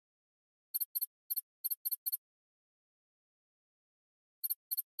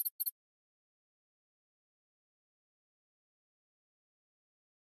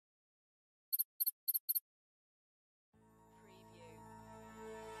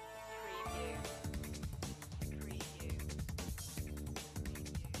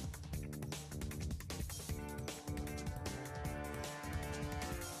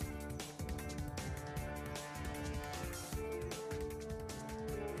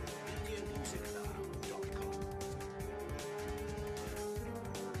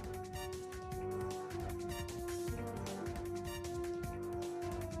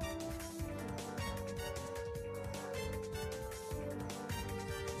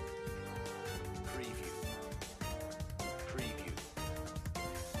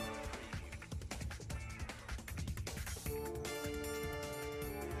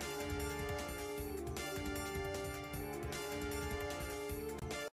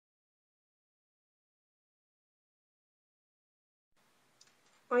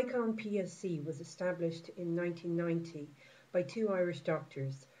Icon plc was established in 1990 by two Irish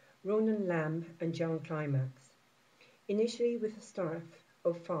doctors, Ronan Lamb and John Climax. Initially with a staff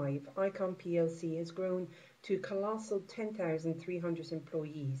of 5, Icon plc has grown to a colossal 10,300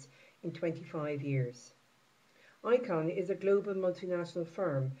 employees in 25 years. Icon is a global multinational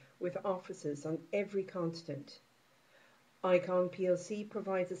firm with offices on every continent. Icon plc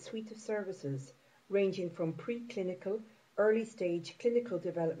provides a suite of services ranging from preclinical, early-stage clinical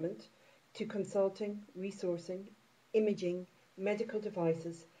development to consulting, resourcing, imaging, medical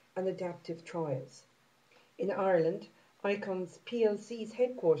devices and adaptive trials. In Ireland, Icon's plc's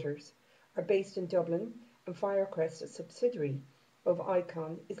headquarters are based in Dublin and Firecrest, a subsidiary of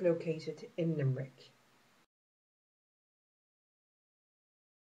Icon, is located in Limerick.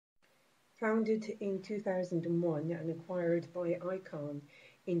 Founded in 2001 and acquired by Icon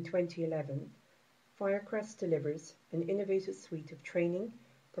in 2011, Firecrest delivers an innovative suite of training,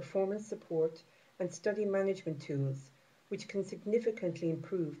 performance support and study management tools which can significantly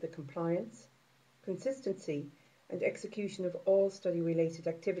improve the compliance, consistency and execution of all study-related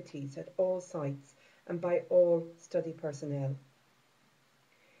activities at all sites and by all study personnel.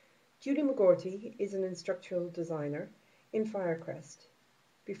 Julie McGorty is an instructional designer in Firecrest.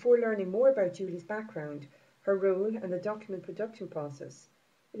 Before learning more about Julie's background, her role and the document production process,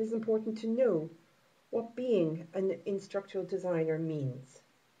 it is important to know what being an instructional designer means.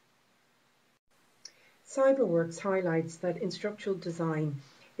 CyberWorks highlights that instructional design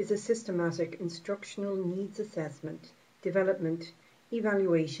is a systematic instructional needs assessment, development,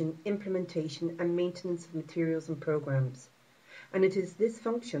 evaluation, implementation and maintenance of materials and programs. And it is this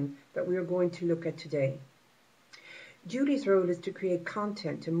function that we are going to look at today. Julie's role is to create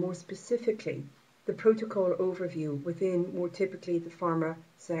content and more specifically the protocol overview within more typically the pharma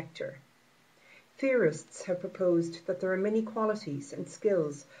sector. Theorists have proposed that there are many qualities and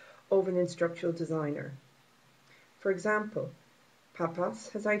skills of an instructional designer. For example, Papas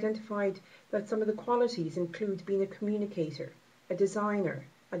has identified that some of the qualities include being a communicator, a designer,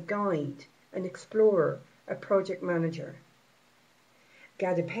 a guide, an explorer, a project manager.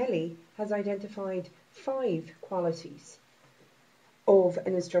 Gadipelli has identified 5 qualities of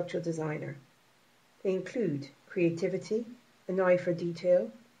an instructional designer. They include creativity, an eye for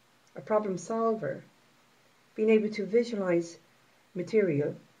detail, a problem solver, being able to visualize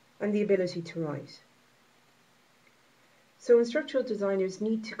material, and the ability to write. So instructional designers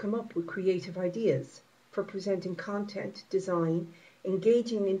need to come up with creative ideas for presenting content, design,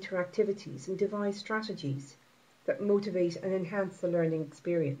 engaging interactivities, and devise strategies that motivate and enhance the learning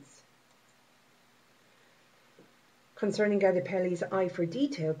experience. Concerning Gadipelli's eye for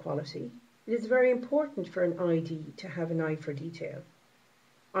detail quality, it is very important for an ID to have an eye for detail.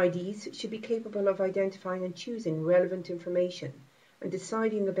 IDs should be capable of identifying and choosing relevant information and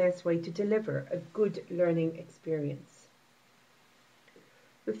deciding the best way to deliver a good learning experience.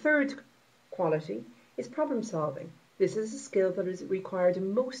 The third quality is problem solving. This is a skill that is required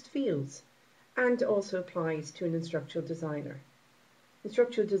in most fields and also applies to an instructional designer.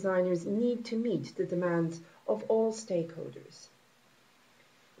 Instructional designers need to meet the demands of all stakeholders.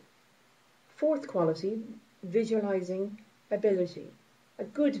 Fourth quality, visualizing ability. A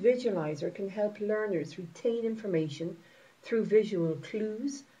good visualizer can help learners retain information through visual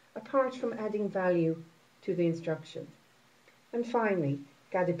clues, apart from adding value to the instruction. And finally,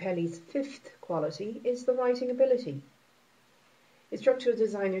 Gadipelli's 5th quality is the writing ability. Instructional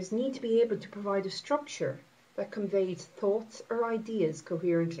designers need to be able to provide a structure that conveys thoughts or ideas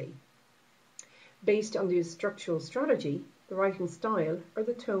coherently. Based on the instructional strategy, the writing style or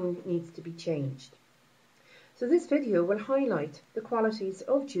the tone needs to be changed. So this video will highlight the qualities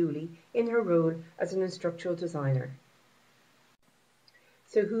of Julie in her role as an instructional designer.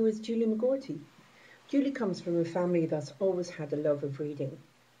 So who is Julie McGorty? Julie comes from a family that's always had a love of reading.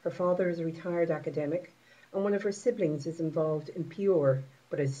 Her father is a retired academic and one of her siblings is involved in PR,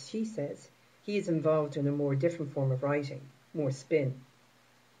 but as she says, he is involved in a more different form of writing, more spin.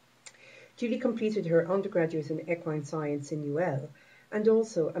 Julie completed her undergraduate in equine science in UL and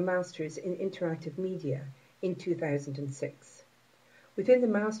also a master's in interactive media in 2006. Within the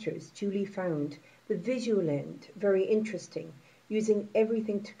master's, Julie found the visual end very interesting, using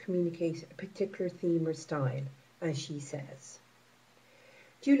everything to communicate a particular theme or style, as she says.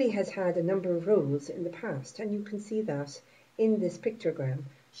 Julie has had a number of roles in the past, and you can see that in this pictogram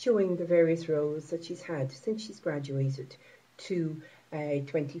showing the various roles that she's had since she's graduated to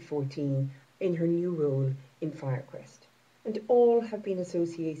 2014 in her new role in Firecrest. And all have been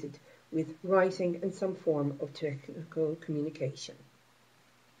associated with writing and some form of technical communication.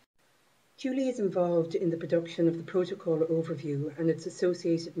 Julie is involved in the production of the protocol overview and its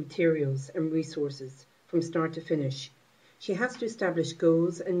associated materials and resources from start to finish. She has to establish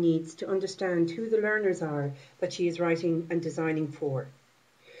goals and needs to understand who the learners are that she is writing and designing for.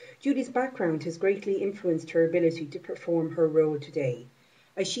 Julie's background has greatly influenced her ability to perform her role today,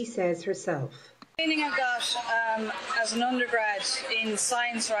 as she says herself. The training I got as an undergrad in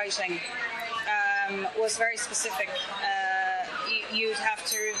science writing was very specific. You'd have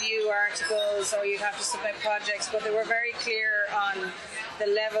to review articles or you'd have to submit projects, but they were very clear on the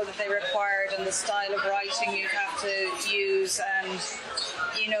level that they required and the style of writing you'd have to use, and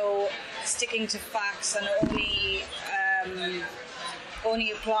sticking to facts and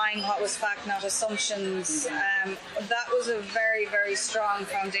only applying what was fact, not assumptions. That was a very, very strong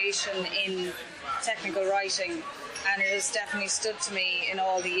foundation in technical writing, and it has definitely stood to me in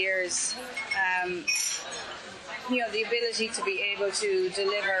all the years. The ability to be able to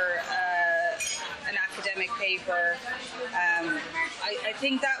deliver an academic paper, I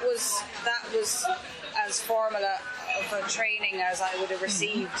think that was as formal of a training as I would have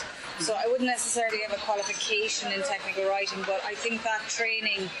received. So I wouldn't necessarily have a qualification in technical writing, but I think that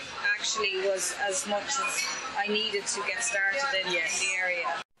training actually was as much as I needed to get started in the area.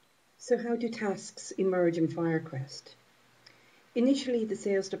 So how do tasks emerge in Firecrest? Initially, the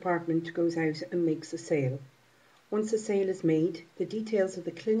sales department goes out and makes a sale. Once a sale is made, the details of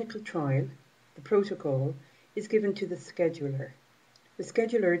the clinical trial, the protocol, is given to the scheduler. The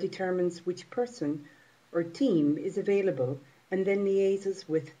scheduler determines which person or team is available and then liaises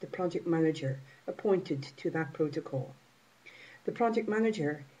with the project manager appointed to that protocol. The project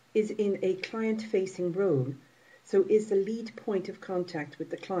manager is in a client-facing role, so is the lead point of contact with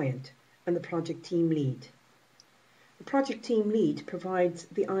the client and the project team lead. The project team lead provides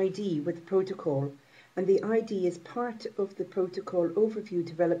the ID with the protocol, and the ID is part of the protocol overview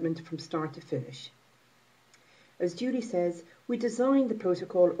development from start to finish. As Julie says, we designed the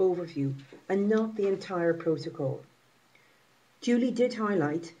protocol overview and not the entire protocol. Julie did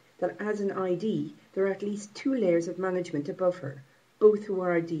highlight that as an ID, there are at least 2 layers of management above her, both who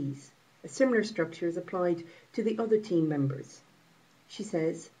are IDs. A similar structure is applied to the other team members. She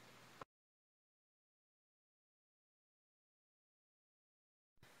says,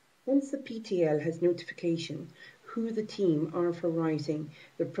 once the PTL has notification who the team are for writing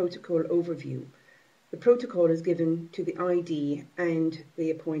the protocol overview, the protocol is given to the ID and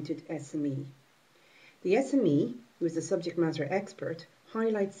the appointed SME. The SME, who is the subject matter expert,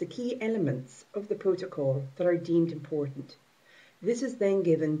 highlights the key elements of the protocol that are deemed important. This is then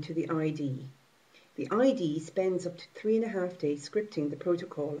given to the ID. The ID spends up to 3.5 days scripting the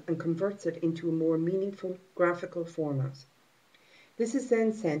protocol and converts it into a more meaningful graphical format. This is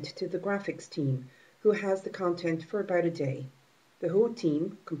then sent to the graphics team, who has the content for about a day. The whole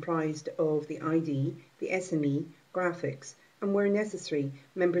team, comprised of the ID, the SME, graphics, and where necessary,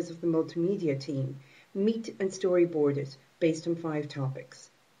 members of the multimedia team, meet and storyboard it based on 5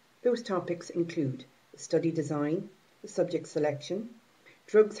 topics. Those topics include the study design, the subject selection,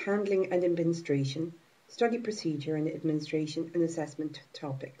 drugs handling and administration, study procedure and administration, and assessment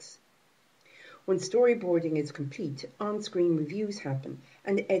topics. When storyboarding is complete, on-screen reviews happen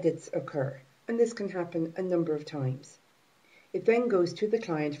and edits occur, and this can happen a number of times. It then goes to the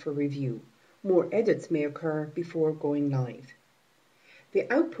client for review. More edits may occur before going live.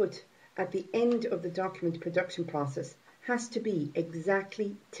 The output at the end of the document production process has to be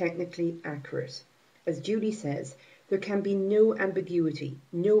exactly technically accurate. As Julie says, there can be no ambiguity,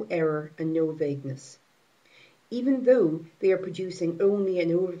 no error, and no vagueness. Even though they are producing only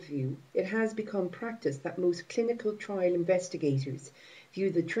an overview, it has become practice that most clinical trial investigators view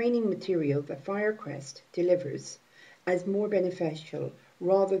the training material that Firecrest delivers as more beneficial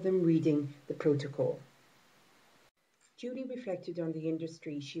rather than reading the protocol. Julie reflected on the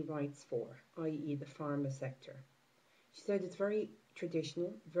industry she writes for, i.e. the pharma sector. She said it's very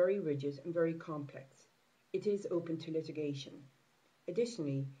traditional, very rigid, and very complex. It is open to litigation.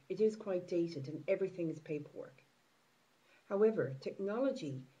 Additionally, it is quite dated and everything is paperwork. However,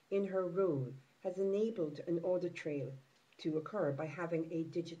 technology in her role has enabled an audit trail to occur by having a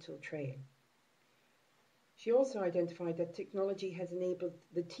digital trail. She also identified that technology has enabled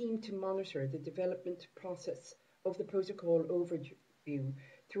the team to monitor the development process of the protocol overview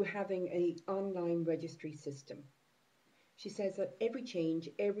through having an online registry system. She says that every change,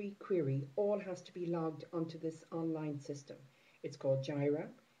 every query, all has to be logged onto this online system. It's called Jira.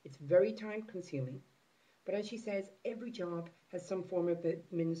 It's very time consuming. But as she says, every job has some form of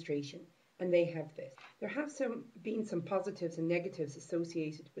administration, and they have this. There have been some positives and negatives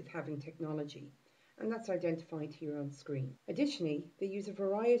associated with having technology. and that's identified here on screen. Additionally, they use a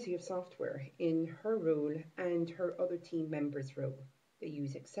variety of software in her role and her other team members' role. They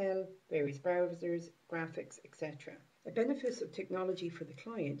use Excel, various browsers, graphics, etc. A benefit of technology for the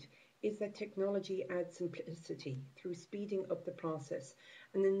client is that technology adds simplicity through speeding up the process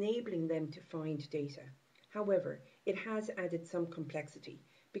and enabling them to find data. However, it has added some complexity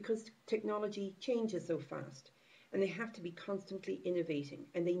because technology changes so fast and they have to be constantly innovating,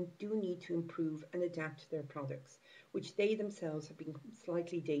 and they do need to improve and adapt their products, which they themselves have been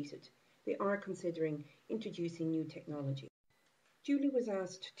slightly dated. They are considering introducing new technology. Julie was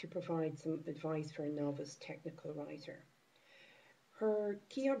asked to provide some advice for a novice technical writer. Her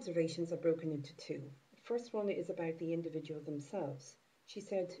key observations are broken into two. The first one is about the individual themselves. She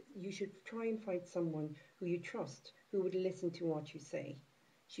said you should try and find someone who you trust, who would listen to what you say.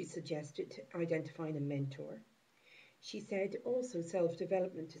 She suggested identifying a mentor. She said also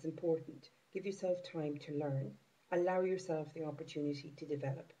self-development is important. Give yourself time to learn. Allow yourself the opportunity to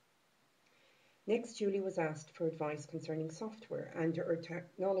develop. Next, Julie was asked for advice concerning software and or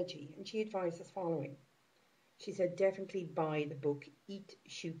technology, and she advised as following. She said definitely buy the book Eat,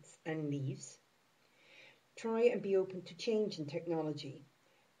 Shoots and Leaves. Try and be open to change in technology.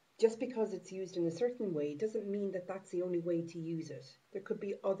 Just because it's used in a certain way doesn't mean that that's the only way to use it. There could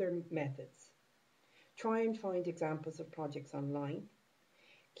be other methods. Try and find examples of projects online.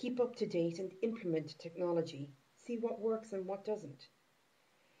 Keep up to date and implement technology. See what works and what doesn't.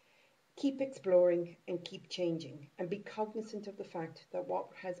 Keep exploring and keep changing, and be cognizant of the fact that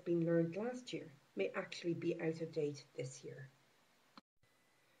what has been learned last year may actually be out of date this year.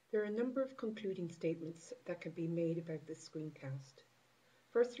 There are a number of concluding statements that can be made about this screencast.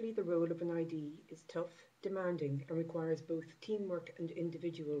 Firstly, the role of an ID is tough, demanding, and requires both teamwork and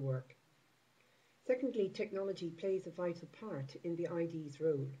individual work. Secondly, technology plays a vital part in the ID's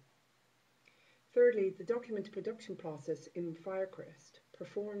role. Thirdly, the document production process in Firecrest,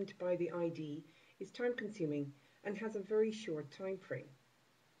 performed by the ID, is time-consuming and has a very short time frame.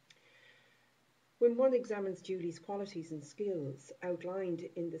 When one examines Julie's qualities and skills outlined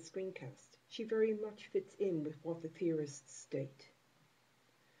in the screencast, she very much fits in with what the theorists state.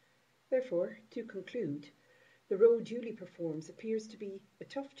 Therefore, to conclude, the role Julie performs appears to be a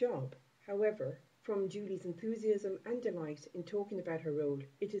tough job. However, from Julie's enthusiasm and delight in talking about her role,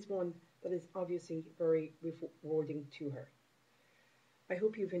 it is one that is obviously very rewarding to her. I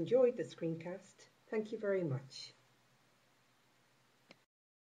hope you've enjoyed the screencast. Thank you very much.